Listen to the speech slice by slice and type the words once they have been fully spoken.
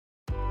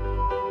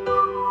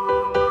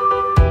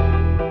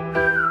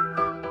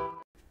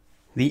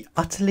The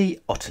Utterly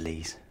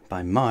Otterlys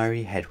by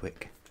Mairi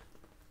Hedderwick.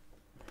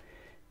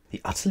 The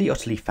Utterly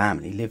Otterley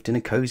family lived in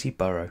a cosy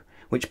burrow,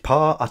 which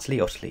Pa Utterly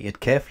Otterley had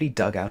carefully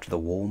dug out of the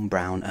warm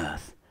brown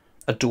earth.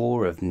 A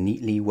door of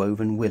neatly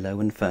woven willow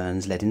and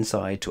ferns led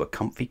inside to a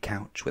comfy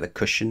couch with a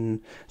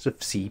cushion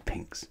of sea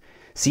pinks.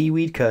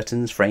 Seaweed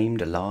curtains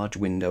framed a large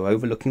window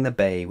overlooking the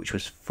bay, which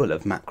was full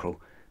of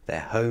mackerel. Their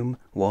home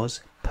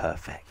was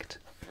perfect.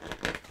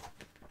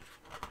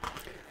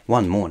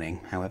 One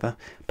morning, however,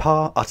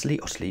 Pa Utterly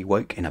Otterley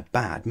woke in a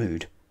bad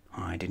mood.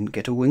 "I didn't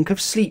get a wink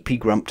of sleep," he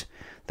grumped.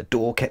 "The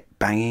door kept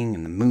banging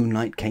and the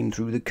moonlight came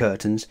through the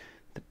curtains."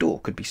 "The door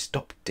could be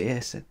stopped,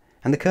 dear," said,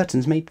 "and the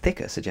curtains made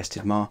thicker,"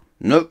 suggested Ma.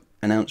 "No,"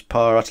 announced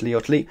Pa Utterly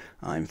Otterley.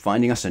 "I'm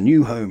finding us a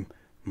new home."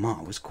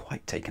 Ma was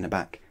quite taken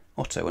aback.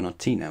 Otto and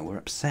Ottina were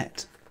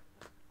upset.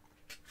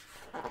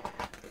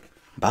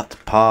 But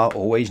Pa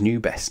always knew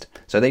best,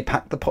 so they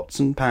packed the pots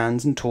and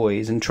pans and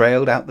toys and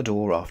trailed out the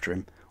door after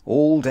him.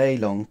 All day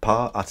long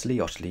Pa Utterly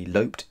Otterley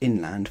loped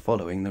inland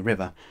following the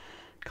river.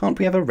 "Can't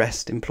we have a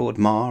rest?" implored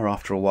Ma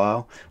after a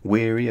while,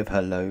 weary of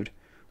her load.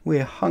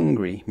 "We're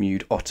hungry,"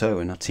 mewed Otto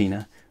and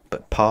Ottina,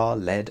 but Pa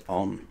led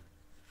on.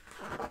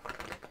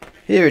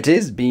 "Here it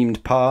is,"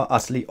 beamed Pa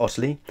Utterly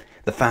Otterley.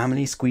 The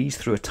family squeezed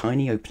through a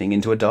tiny opening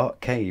into a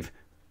dark cave.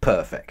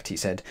 "Perfect," he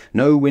said.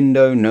 "No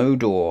window, no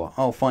door.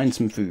 I'll find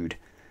some food."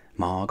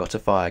 Ma got a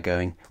fire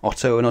going.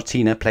 Otto and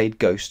Ottina played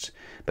ghosts,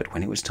 but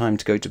when it was time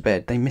to go to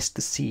bed they missed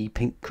the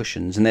sea-pink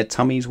cushions and their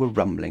tummies were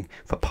rumbling,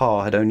 for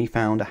Pa had only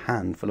found a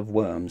handful of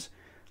worms.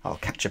 "I'll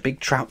catch a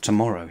big trout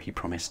tomorrow," he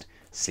promised.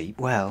 "Sleep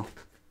well."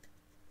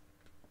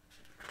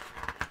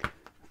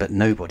 But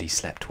nobody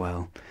slept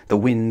well. The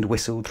wind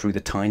whistled through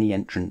the tiny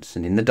entrance,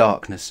 and in the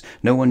darkness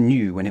no one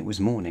knew when it was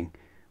morning.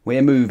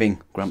 "We're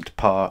moving," grumped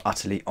Pa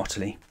Utterly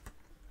Otterley.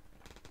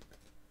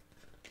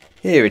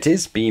 "Here it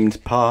is,"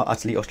 beamed Pa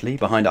Utterly Otterley.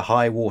 Behind a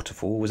high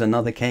waterfall was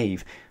another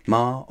cave.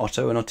 Ma,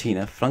 Otto and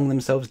Ottina flung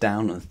themselves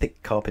down on a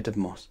thick carpet of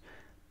moss.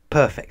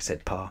 "Perfect,"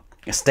 said Pa.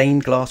 "A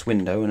stained glass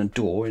window and a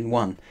door in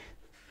one.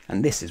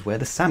 And this is where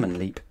the salmon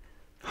leap."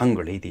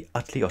 Hungrily the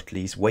Utterly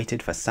Otterleys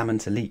waited for salmon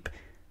to leap.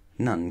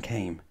 None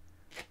came.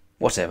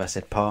 "Whatever,"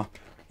 said Pa.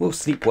 "We'll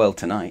sleep well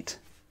tonight."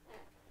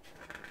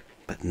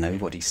 But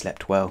nobody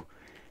slept well.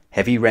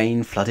 Heavy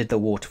rain flooded the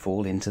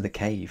waterfall into the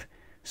cave.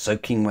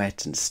 Soaking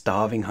wet and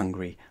starving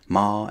hungry,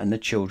 Ma and the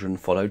children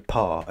followed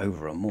Pa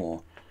over a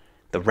moor.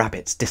 The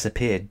rabbits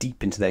disappeared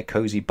deep into their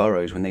cosy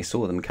burrows when they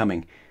saw them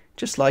coming.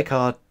 "Just like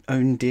our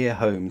own dear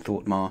home,"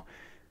 thought Ma.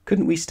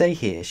 "Couldn't we stay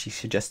here?" she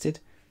suggested.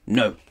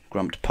 "No,"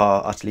 grumped Pa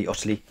Utterly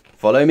Otterley.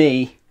 "Follow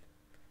me."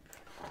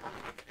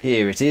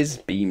 "Here it is,"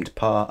 beamed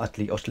Pa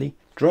Utterly Otterley.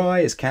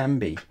 "Dry as can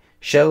be.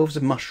 Shelves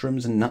of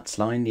mushrooms and nuts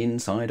line the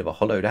inside of a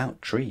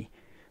hollowed-out tree."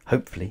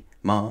 Hopefully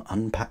Ma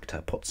unpacked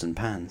her pots and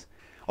pans.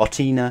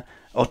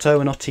 Otto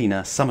and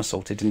Ottina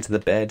somersaulted into the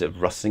bed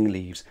of rustling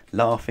leaves,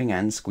 laughing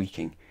and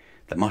squeaking.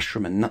 The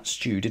mushroom and nut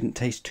stew didn't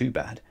taste too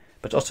bad,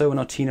 but Otto and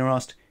Ottina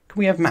asked, "Can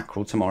we have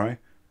mackerel tomorrow?"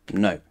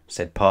 "No,"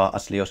 said Pa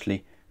Utterly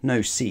Otterley.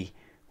 "No, see.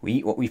 We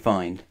eat what we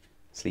find.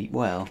 Sleep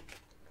well."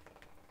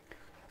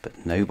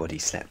 But nobody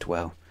slept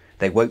well.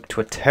 They woke to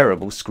a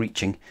terrible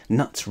screeching.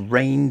 Nuts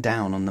rained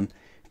down on them.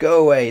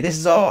 "Go away, this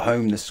is our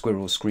home," the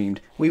squirrels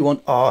screamed. "We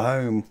want our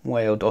home,"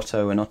 wailed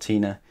Otto and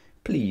Ottina.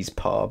 "Please,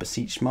 Pa,"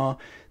 beseeched Ma.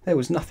 "There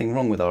was nothing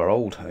wrong with our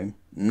old home."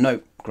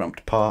 "No,"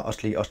 grumped Pa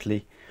Utterly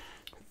Otterley.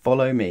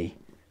 "Follow me."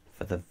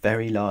 "For the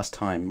very last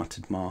time,"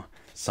 muttered Ma,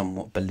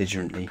 somewhat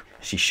belligerently,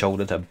 as she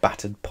shouldered her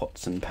battered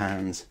pots and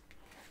pans.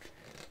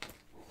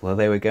 While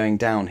they were going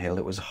downhill,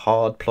 it was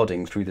hard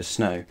plodding through the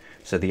snow,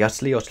 so the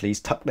Utterly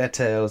Otterleys tucked their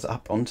tails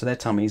up onto their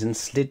tummies and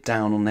slid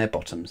down on their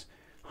bottoms.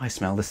 "I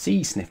smell the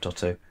sea," sniffed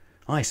Otto.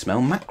 "I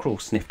smell mackerel,"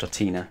 sniffed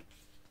Ottina.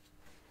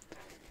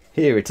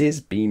 "Here it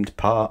is," beamed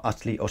Pa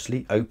Utterly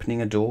Otterley, opening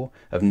a door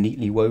of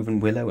neatly woven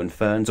willow and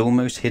ferns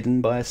almost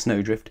hidden by a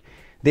snowdrift.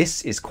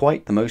 "This is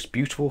quite the most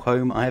beautiful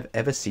home I have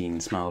ever seen,"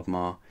 smiled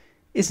Ma.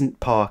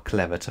 "Isn't Pa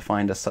clever to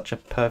find us such a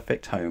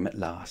perfect home at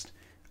last?"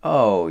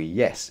 "Oh,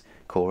 yes,"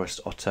 chorused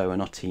Otto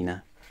and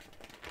Ottina.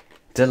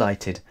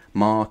 Delighted,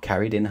 Ma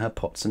carried in her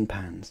pots and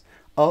pans.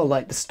 "I'll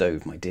light the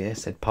stove, my dear,"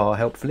 said Pa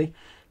helpfully.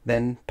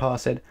 Then Pa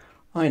said,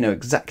 "I know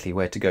exactly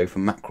where to go for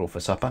mackerel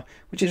for supper,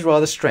 which is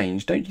rather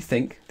strange, don't you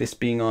think, this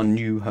being our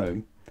new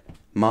home?"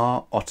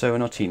 Ma, Otto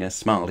and Ottina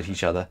smiled at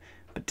each other,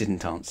 but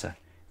didn't answer.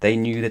 They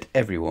knew that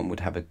everyone would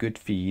have a good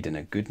feed and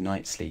a good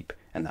night's sleep,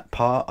 and that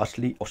Pa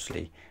Utterly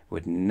Otterley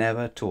would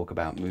never talk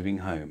about moving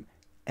home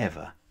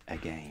ever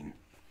again.